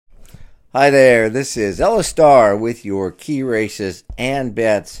Hi there, this is Ella Starr with your Key Races and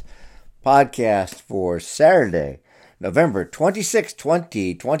Bets podcast for Saturday, November 26,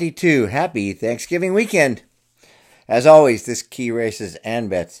 2022. Happy Thanksgiving weekend. As always, this Key Races and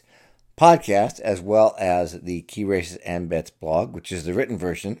Bets podcast, as well as the Key Races and Bets blog, which is the written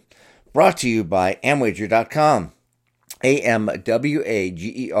version, brought to you by Amwager.com.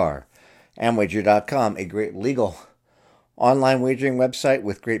 AMWAGER. Amwager.com, a great legal online wagering website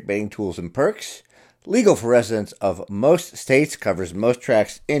with great betting tools and perks. Legal for residents of most states, covers most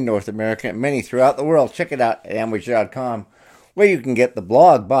tracks in North America and many throughout the world. Check it out at Amwager.com, where you can get the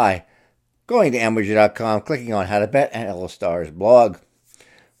blog by going to Amwager.com, clicking on How to Bet and Ella Starr's blog.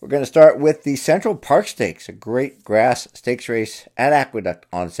 We're going to start with the Central Park Stakes, a great grass stakes race at Aqueduct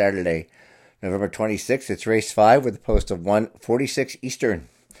on Saturday, November 26th. It's race 5 with a post of 1:46 Eastern.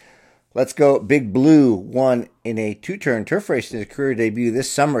 Let's Go Big Blue won in a two-turn turf race in his career debut this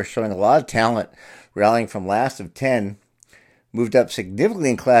summer, showing a lot of talent, rallying from last of 10. Moved up significantly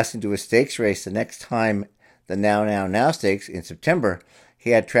in class into a stakes race the next time the Now Stakes in September.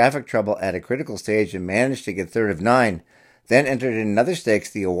 He had traffic trouble at a critical stage and managed to get third of 9. Then entered in another stakes,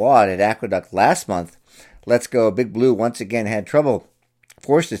 the Awad at Aqueduct last month. Let's Go Big Blue once again had trouble.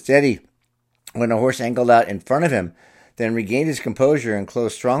 Forced it steady when a horse angled out in front of him, then regained his composure and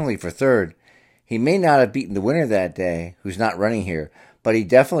closed strongly for third. He may not have beaten the winner that day, who's not running here, but he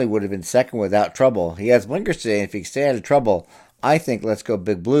definitely would have been second without trouble. He has blinkers today, and if he can stay out of trouble, I think Let's Go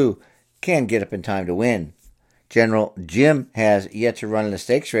Big Blue can get up in time to win. General Jim has yet to run in a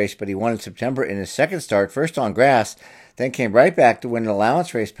stakes race, but he won in September in his second start, first on grass, then came right back to win an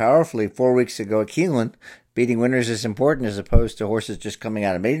allowance race powerfully 4 weeks ago at Keeneland. Beating winners is important as opposed to horses just coming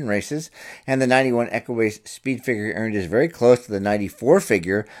out of maiden races. And the 91 Equiways speed figure earned is very close to the 94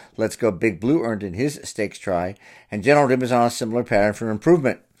 figure Let's Go Big Blue earned in his stakes try. And General Jim is on a similar pattern for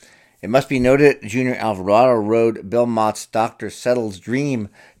improvement. It must be noted Junior Alvarado rode Bill Mott's Dr. Settle's Dream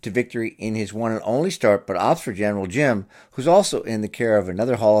to victory in his one and only start, but opts for General Jim, who's also in the care of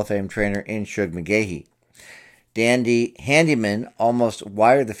another Hall of Fame trainer in Shug McGahee. Dandy Handyman almost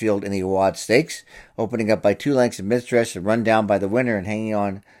wired the field in the Awad Stakes, opening up by 2 lengths in mid-stretch and run down by the winner and hanging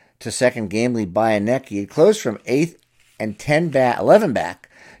on to second gamely by a neck. He had closed from 8th and 11 back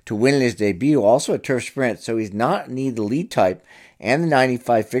to win in his debut, also a turf sprint, so he's not need the lead type, and the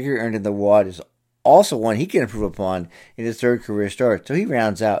 95 figure earned in the Awad is also one he can improve upon in his third career start, so he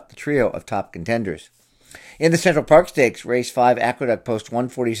rounds out the trio of top contenders. In the Central Park Stakes, race 5, Aqueduct post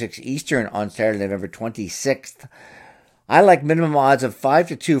 1:46 Eastern on Saturday, November 26th. I like minimum odds of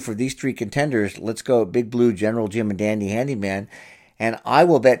 5-2 for these 3 contenders. Let's Go Big Blue, General Jim, and Dandy Handyman. And I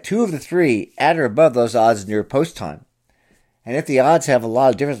will bet 2 of the 3 at or above those odds near post time. And if the odds have a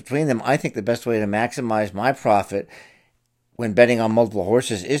lot of difference between them, I think the best way to maximize my profit when betting on multiple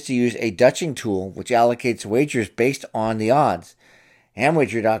horses is to use a Dutching tool, which allocates wagers based on the odds.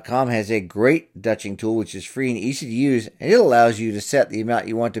 Amwager.com has a great Dutching tool, which is free and easy to use, and it allows you to set the amount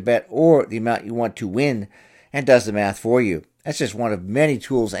you want to bet or the amount you want to win, and does the math for you. That's just one of many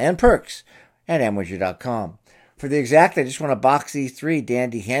tools and perks at Amwager.com. For the exact, I just want to box these 3,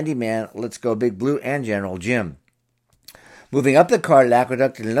 Dandy Handyman, Let's Go Big Blue, and General Jim. Moving up the card at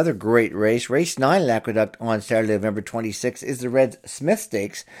Aqueduct in another great race, race 9 at Aqueduct on Saturday, November 26th, is the Red Smith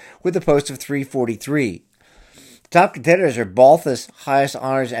Stakes with a post of 3:43. Top contenders are Balthus, Highest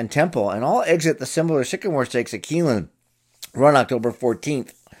Honors, and Temple, and all exit the similar Sycamore Stakes at Keeneland, run October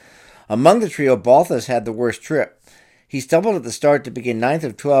 14th. Among the trio, Balthus had the worst trip. He stumbled at the start to begin 9th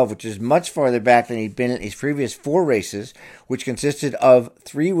of 12, which is much farther back than he'd been in his previous 4 races, which consisted of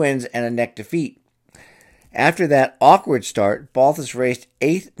 3 wins and a neck defeat. After that awkward start, Balthus raced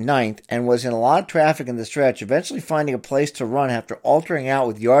 8th, 9th, and was in a lot of traffic in the stretch, eventually finding a place to run after altering out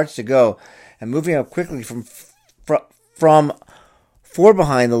with yards to go and moving up quickly from 4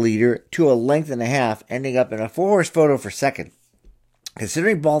 behind the leader to a length and a half, ending up in a 4-horse photo for second.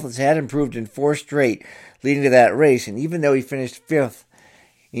 Considering Balthus had improved in 4 straight leading to that race, and even though he finished 5th,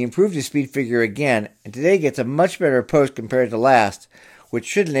 he improved his speed figure again, and today gets a much better post compared to last, which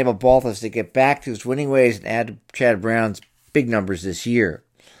should enable Balthus to get back to his winning ways and add to Chad Brown's big numbers this year.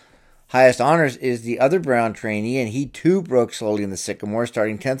 Highest Honors is the other Brown trainee, and he too broke slowly in the Sycamore,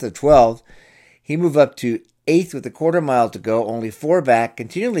 starting 10th of 12. He moved up to 8th with a quarter mile to go, only 4 back,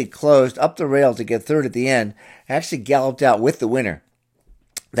 continually closed up the rail to get 3rd at the end, actually galloped out with the winner.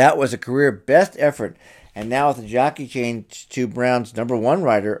 That was a career best effort, and now with the jockey change to Brown's number 1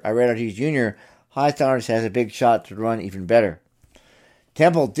 rider, Irad Ortiz Jr., Highest Honors has a big shot to run even better.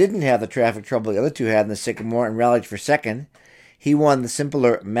 Temple didn't have the traffic trouble the other 2 had in the Sycamore and rallied for second. He won the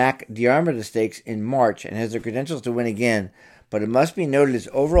simpler Mac Diarmida Stakes in March and has the credentials to win again, but it must be noted his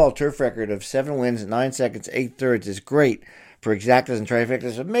overall turf record of 7 wins, 9 seconds, 8 thirds is great for exactas and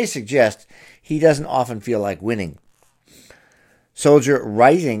trifectas. It may suggest he doesn't often feel like winning. Soldier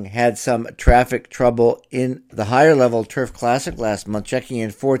Rising had some traffic trouble in the higher level Turf Classic last month, checking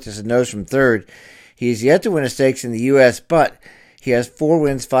in fourth as a nose from third. He is yet to win a stakes in the U.S., but he has 4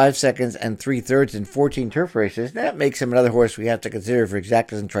 wins, 5 seconds, and 3 thirds in 14 turf races. That makes him another horse we have to consider for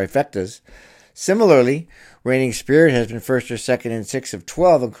exactas and trifectas. Similarly, Reigning Spirit has been first or second in 6 of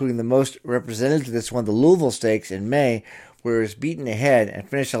 12, including the most representative of this one, the Louisville Stakes in May, where he was beaten ahead and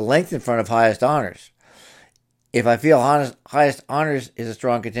finished a length in front of Highest Honors. If I feel Highest Honors is a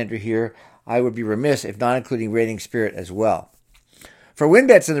strong contender here, I would be remiss if not including Reigning Spirit as well. For win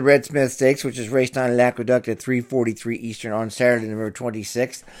bets in the Red Smith Stakes, which is race 9 at Aqueduct at 3:43 Eastern on Saturday, November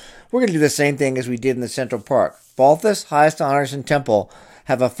 26th, we're going to do the same thing as we did in the Central Park. Balthus, Highest Honors, and Temple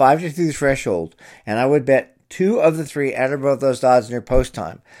have a 5-2 threshold, and I would bet 2 of the 3 at or above those odds near post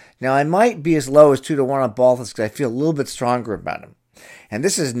time. Now, I might be as low as 2-1 on Balthus because I feel a little bit stronger about him. And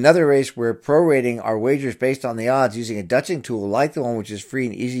this is another race where prorating our wagers based on the odds using a Dutching tool like the one which is free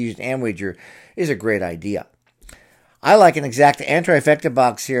and easy to use Amwager is a great idea. I like an exacta and trifecta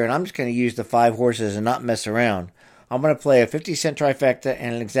box here, and I'm just going to use the 5 horses and not mess around. I'm going to play a 50-cent trifecta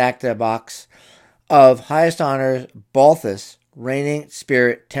and an exacta box of Highest Honors, Balthus, Reigning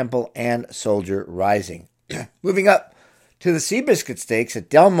Spirit, Temple, and Soldier Rising. Moving up to the Seabiscuit Stakes at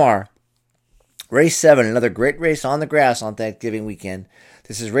Del Mar. Race 7, another great race on the grass on Thanksgiving weekend.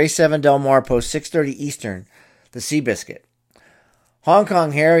 This is Race 7 Del Mar, post 6:30 Eastern, the Seabiscuit. Hong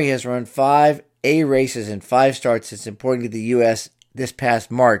Kong Harry has run 5 A races in 5 starts since importing to the U.S. this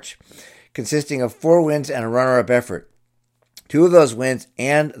past March, consisting of 4 wins and a runner-up effort. 2 of those wins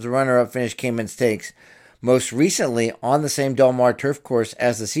and the runner-up finish came in stakes, most recently on the same Del Mar turf course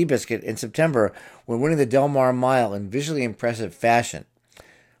as the Seabiscuit in September when winning the Del Mar Mile in visually impressive fashion.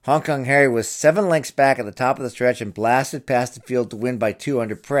 Hong Kong Harry was 7 lengths back at the top of the stretch and blasted past the field to win by 2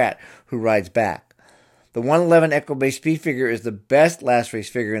 under Pratt, who rides back. The 111 Equibase speed figure is the best last race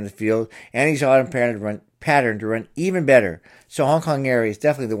figure in the field, and he's autumn pattern to run even better, so Hong Kong Harry is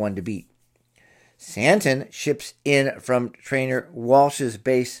definitely the one to beat. Santon ships in from trainer Walsh's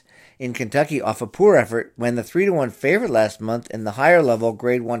base in Kentucky off a poor effort when the 3-1 favorite last month in the higher level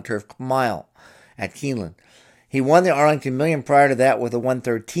Grade 1 Turf Mile at Keeneland. He won the Arlington Million prior to that with a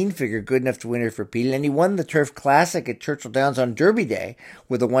 113 figure, good enough to win it for Pete, and he won the Turf Classic at Churchill Downs on Derby Day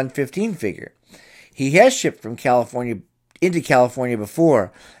with a 115 figure. He has shipped from California into California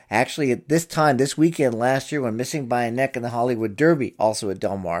before, actually at this time, this weekend last year when missing by a neck in the Hollywood Derby, also at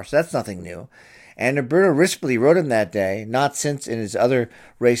Del Mar, so that's nothing new. And Roberto Rispoli rode him that day, not since in his other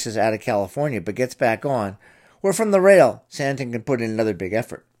races out of California, but gets back on, where from the rail, Santon can put in another big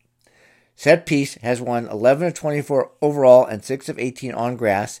effort. Set Piece has won 11 of 24 overall and 6 of 18 on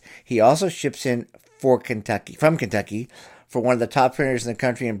grass. He also ships in from Kentucky for one of the top trainers in the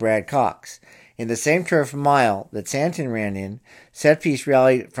country in Brad Cox. In the same turf mile that Santon ran in, Set Piece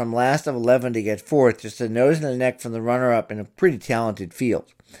rallied from last of 11 to get 4th, just a nose and a neck from the runner-up in a pretty talented field.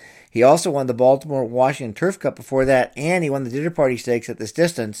 He also won the Baltimore-Washington Turf Cup before that, and he won the Dinner Party Stakes at this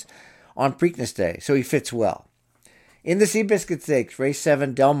distance on Preakness Day, so he fits well. In the Seabiscuit Stakes, Race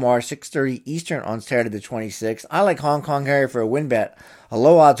 7, Del Mar, 6:30 Eastern on Saturday the 26th, I like Hong Kong Harry for a win bet, a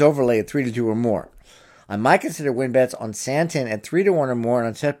low odds overlay at 3-2 or more. I might consider win bets on Santon at 3-1 or more and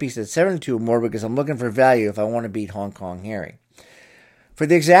on Set Piece at 7-2 or more because I'm looking for value if I want to beat Hong Kong Harry. For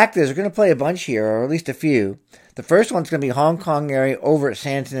the exactas, we're going to play a bunch here, or at least a few. The first one's going to be Hong Kong Harry over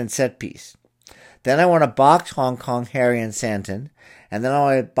Santon and Set Piece. Then I want to box Hong Kong Harry and Santon, and then I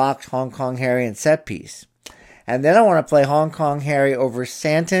want to box Hong Kong Harry and Set Piece. And then I want to play Hong Kong Harry over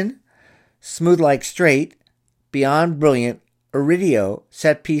Santon, Smooth Like Straight, Beyond Brilliant, Iridio,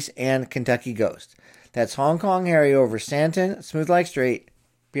 Set Piece, and Kentucky Ghost. That's Hong Kong Harry over Santon, Smooth Like Straight,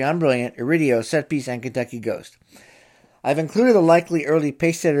 Beyond Brilliant, Iridio, Set Piece, and Kentucky Ghost. I've included the likely early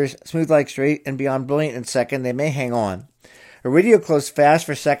pace setters Smooth Like Straight and Beyond Brilliant in second. They may hang on. Iridio closed fast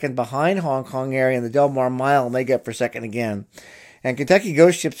for second behind Hong Kong Harry in the Del Mar Mile and may get for second again. And Kentucky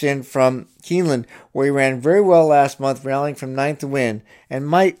Ghost ships in from Keeneland, where he ran very well last month, rallying from 9th to win, and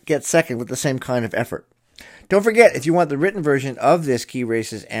might get second with the same kind of effort. Don't forget, if you want the written version of this Key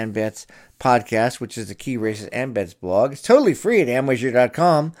Races and Bets podcast, which is the Key Races and Bets blog, it's totally free at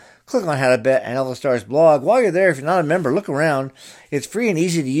Amwager.com. Click on How to Bet and Elvis Star's blog. While you're there, if you're not a member, look around. It's free and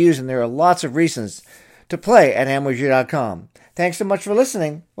easy to use, and there are lots of reasons to play at Amwager.com. Thanks so much for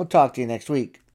listening. We'll talk to you next week.